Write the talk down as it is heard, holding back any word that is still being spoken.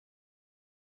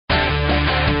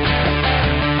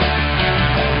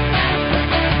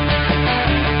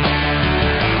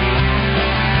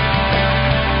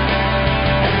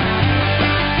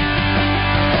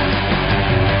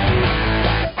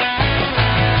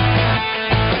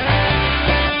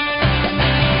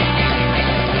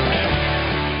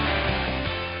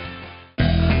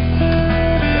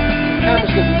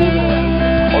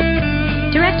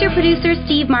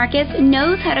Steve Marcus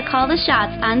knows how to call the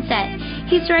shots on set.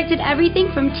 He's directed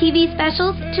everything from TV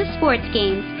specials to sports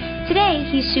games. Today,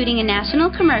 he's shooting a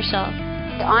national commercial.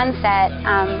 On set,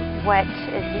 what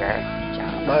is your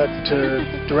job? To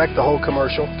direct the whole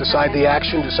commercial, decide the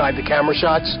action, decide the camera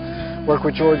shots, work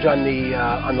with George on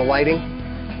the lighting,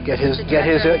 get his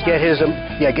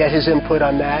input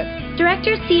on that.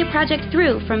 Directors see a project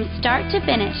through from start to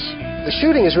finish. The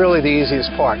shooting is really the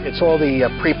easiest part. It's all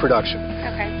the pre-production.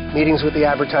 Okay. Meetings with the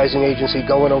advertising agency,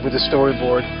 going over the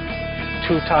storyboard.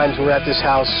 2 times we're at this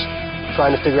house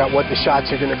trying to figure out what the shots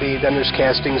are going to be. Then there's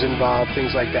castings involved,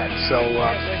 things like that. So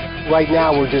right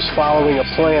now we're just following a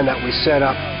plan that we set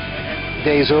up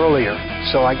days earlier.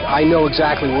 So I know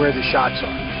exactly where the shots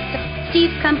are.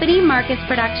 Steve's company, Marcus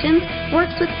Productions,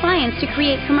 works with clients to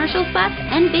create commercial spots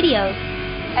and videos.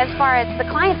 As far as the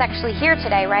client's actually here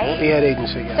today, right? The ad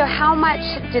agency, yeah. So how much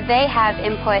do they have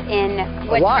input in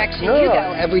what direction you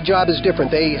go? Every job is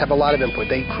different. They have a lot of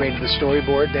input. They created the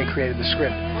storyboard. They created the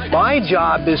script. My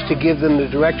job is to give them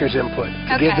the director's input,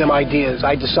 to give them ideas.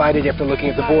 I decided after looking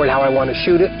at the board how I want to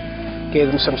shoot it, gave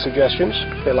them some suggestions.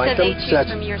 They liked them. So they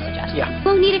choose from your suggestions. Yeah.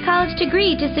 Won't need a college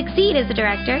degree to succeed as a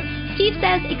director. Steve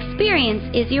says experience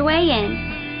is your way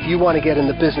in. If you want to get in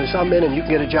the business I'm in, and you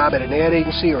can get a job at an ad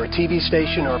agency or a TV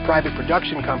station or a private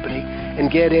production company and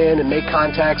get in and make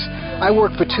contacts. I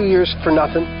worked for 2 years for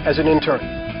nothing as an intern.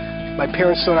 My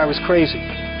parents thought I was crazy.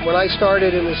 When I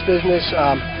started in this business,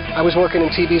 I was working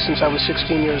in TV since I was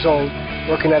 16 years old,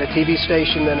 working at a TV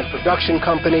station, then a production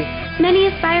company. Many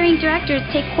aspiring directors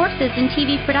take courses in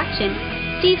TV production.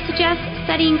 Steve suggests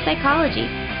studying psychology.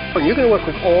 You're going to work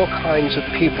with all kinds of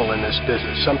people in this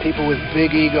business. Some people with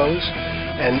big egos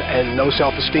and no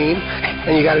self-esteem,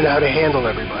 and you got to know how to handle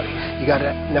everybody. You got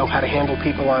to know how to handle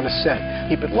people on a set.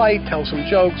 Keep it light, tell some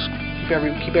jokes,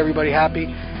 keep everybody happy,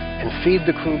 and feed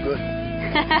the crew good.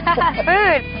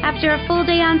 Food! After a full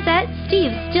day on set,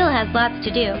 Steve still has lots to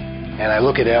do. And I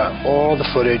look at all the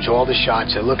footage, all the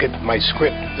shots. I look at my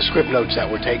script, the script notes that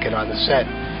were taken on the set.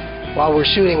 While we're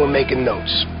shooting, we're making notes.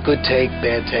 Good take,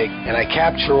 bad take. And I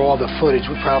capture all the footage.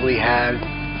 We probably had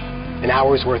an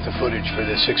hour's worth of footage for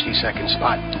this 60-second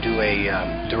spot. Do a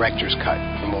director's cut,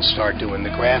 and we'll start doing the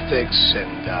graphics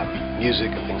and music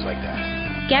and things like that.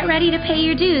 Get ready to pay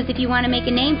your dues if you want to make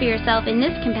a name for yourself in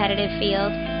this competitive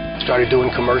field. Started doing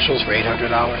commercials for $800,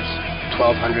 $1,200,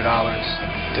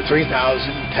 to $3,000,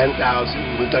 $10,000.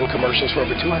 We've done commercials for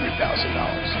over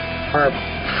 $200,000. Our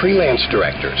freelance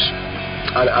directors,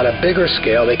 on a bigger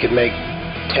scale, they could make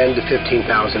 $10,000 to $15,000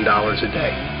 a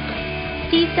day.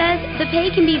 Steve says the pay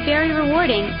can be very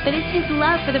rewarding, but it's his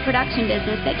love for the production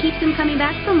business that keeps him coming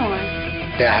back for more.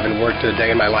 Yeah, I haven't worked a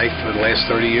day in my life for the last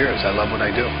 30 years. I love what I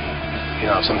do.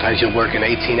 You know, sometimes you'll work an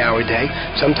 18-hour day.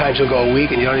 Sometimes you'll go a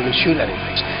week and you don't even shoot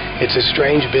anything. It's a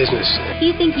strange business. If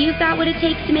you think you've got what it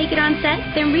takes to make it on set,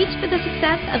 then reach for the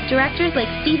success of directors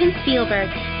like Steven Spielberg.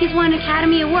 He's won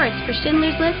Academy Awards for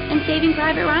Schindler's List and Saving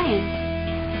Private Ryan.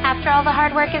 After all the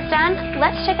hard work is done,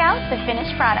 let's check out the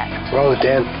finished product. Roll it,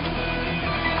 Dan.